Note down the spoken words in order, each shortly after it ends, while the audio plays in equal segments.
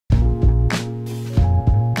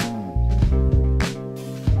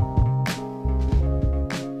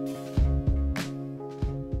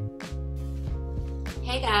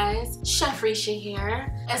Chef Risha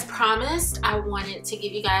here. As promised, I wanted to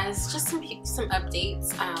give you guys just some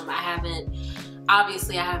updates.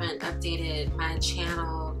 Obviously I haven't updated my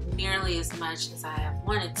channel nearly as much as I have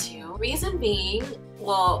wanted to. Reason being,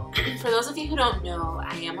 well, for those of you who don't know,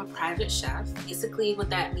 I am a private chef. Basically what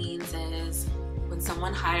that means is when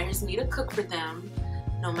someone hires me to cook for them,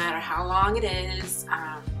 no matter how long it is,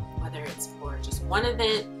 whether it's for just one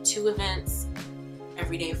event, 2 events,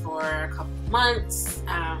 every day for a couple of months,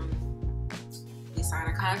 we sign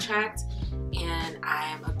a contract and I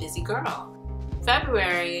am a busy girl.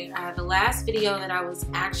 February, the last video that I was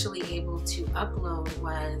actually able to upload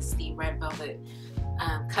was the red velvet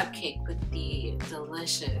cupcake with the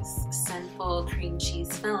delicious sinful cream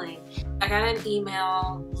cheese filling. I got an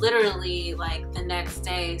email literally like the next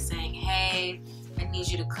day saying, hey, I need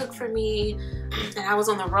you to cook for me. And I was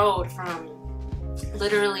on the road from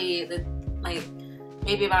literally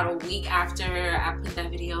maybe about a week after I put that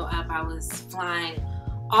video up. I was flying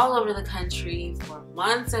all over the country for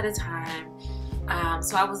months at a time.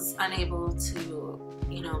 So I was unable to,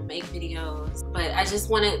 make videos. But I just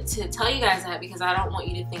wanted to tell you guys that because I don't want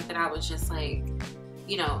you to think that I was just like,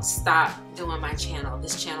 stop doing my channel.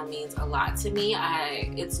 This channel means a lot to me.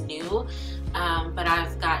 It's new, but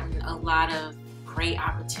I've gotten a lot of great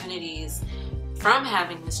opportunities from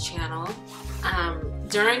having this channel.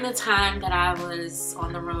 During the time that I was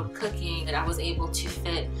on the road cooking, I was able to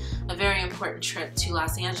fit a very important trip to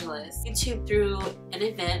Los Angeles. YouTube threw an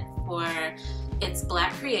event for its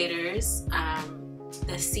Black creators.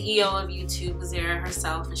 The CEO of YouTube was there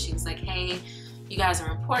herself, and she was like, hey, you guys are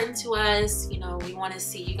important to us. We want to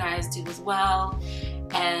see you guys do as well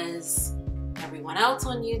as everyone else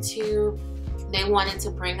on YouTube. They wanted to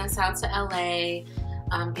bring us out to LA,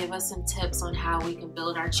 give us some tips on how we can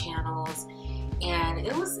build our channels. And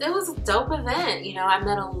it was a dope event. I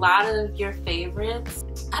met a lot of your favorites.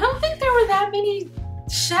 I don't think there were that many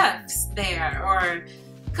chefs there or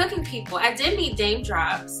cooking people. I did meet Dame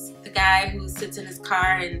Drops, the guy who sits in his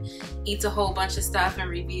car and eats a whole bunch of stuff and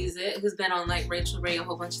reviews it, who's been on like Rachel Ray a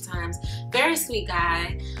whole bunch of times. Very sweet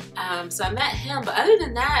guy. So I met him, but other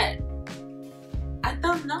than that, I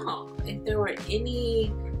don't know if there were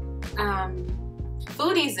any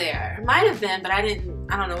foodies there. It might have been, but I don't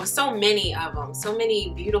know. It was so many of them, so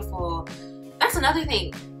many beautiful. That's another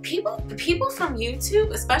thing. People from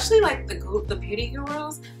YouTube, especially like the beauty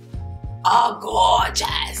gurus, are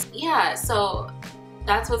gorgeous. Yeah, so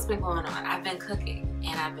that's what's been going on. I've been cooking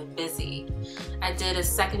and I've been busy. I did a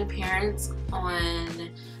second appearance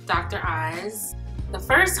on Dr. Oz. The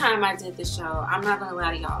first time I did the show, I'm not gonna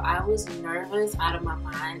lie to y'all, I was nervous out of my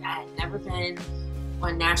mind. I had never been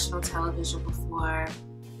on national television before.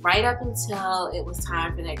 Right up until it was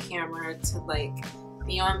time for that camera to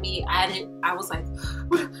be on me, I was like,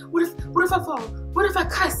 what if I fall? What if I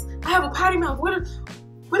cuss? I have a potty mouth. What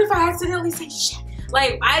if I accidentally say shit?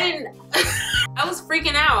 I was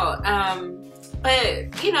freaking out. But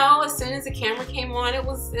as soon as the camera came on, it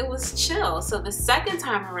was chill. So the second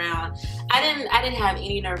time around, I didn't have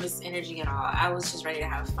any nervous energy at all. I was just ready to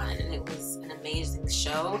have fun, and it was an amazing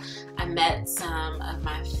show. I met some of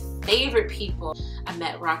my favorite people. I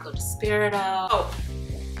met Rocco DiSpirito.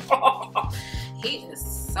 Oh, he is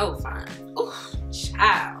so fun. Ooh,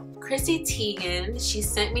 child. Chrissy Teigen, she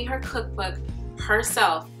sent me her cookbook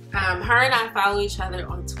herself. Her and I follow each other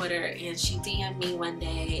on Twitter, and she DM'd me one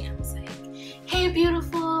day and was like, hey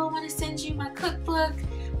beautiful, I want to send you my cookbook.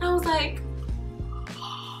 And I was like,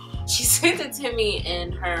 she sent it to me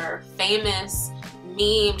in her famous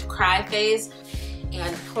memed cry face.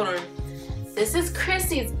 And hold on, this is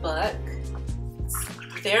Chrissy's book. It's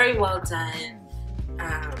very well done.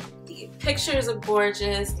 The pictures are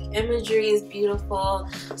gorgeous, the imagery is beautiful.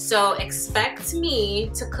 So expect me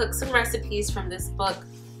to cook some recipes from this book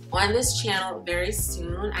on this channel very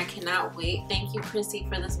soon. I cannot wait. Thank you, Chrissy,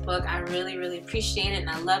 for this book. I really, really appreciate it, and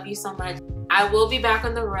I love you so much. I will be back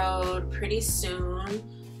on the road pretty soon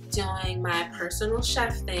doing my personal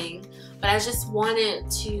chef thing, but I just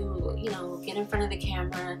wanted to, get in front of the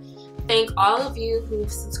camera, thank all of you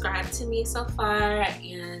who've subscribed to me so far,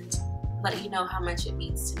 and let you know how much it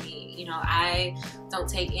means to me. I don't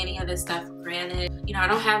take any of this stuff for granted. I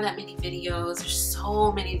don't have that many videos. There's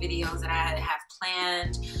so many videos that I have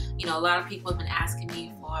planned. A lot of people have been asking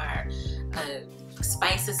me for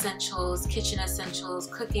spice essentials, kitchen essentials,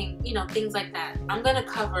 cooking, things like that. I'm gonna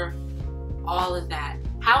cover all of that.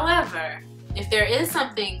 However, if there is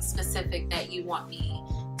something specific that you want me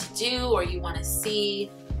to do or you want to see,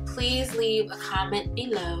 please leave a comment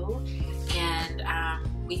below, and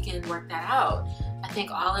we can work that out. I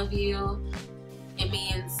thank all of you It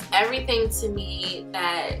means everything to me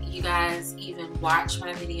that you guys even watch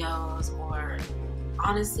my videos, or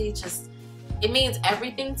honestly, just, it means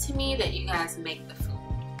everything to me that you guys make the food.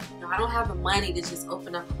 You know, I don't have the money to just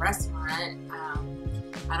open up a restaurant.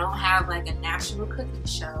 I don't have like a national cooking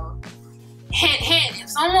show. Hint, hint, if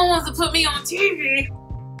someone wants to put me on TV.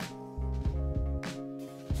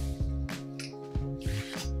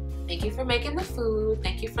 Thank you for making the food.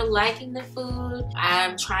 Thank you for liking the food.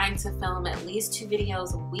 I'm trying to film at least 2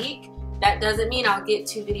 videos a week. That doesn't mean I'll get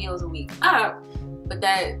 2 videos a week up, but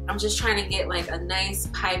that I'm just trying to get like a nice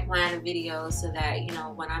pipeline of videos so that, you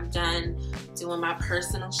know, when I'm done doing my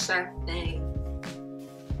personal chef thing,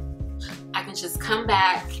 I can just come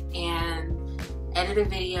back and edit a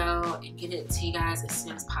video and get it to you guys as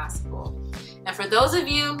soon as possible. And for those of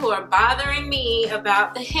you who are bothering me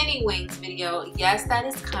about the Henny Wings video, yes, that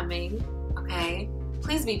is coming, okay?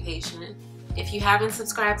 Please be patient. If you haven't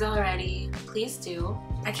subscribed already, please do.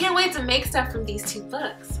 I can't wait to make stuff from these 2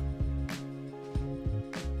 books.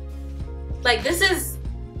 Like, this is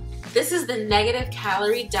the negative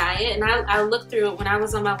calorie diet, and I looked through it when I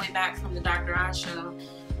was on my way back from the Dr. Oz show.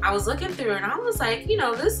 I was looking through it and I was like, you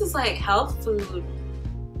know, this is like health food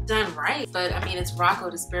done right. But I mean, it's Rocco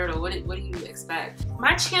DiSpirito. What do you expect?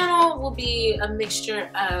 My channel will be a mixture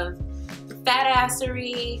of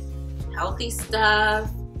fat-assery, healthy stuff,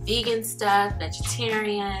 vegan stuff,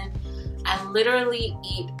 vegetarian. I literally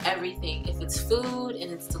eat everything. If it's food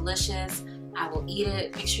and it's delicious, I will eat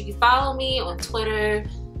it. Make sure you follow me on Twitter,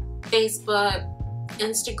 Facebook,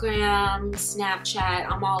 Instagram, Snapchat.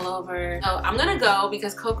 I'm all over. So I'm gonna go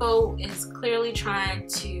because Coco is clearly trying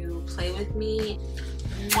to play with me.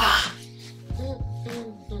 Mwah.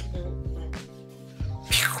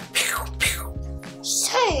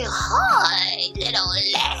 Say hi, little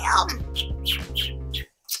lamb.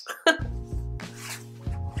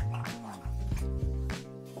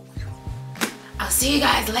 I'll see you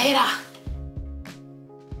guys later.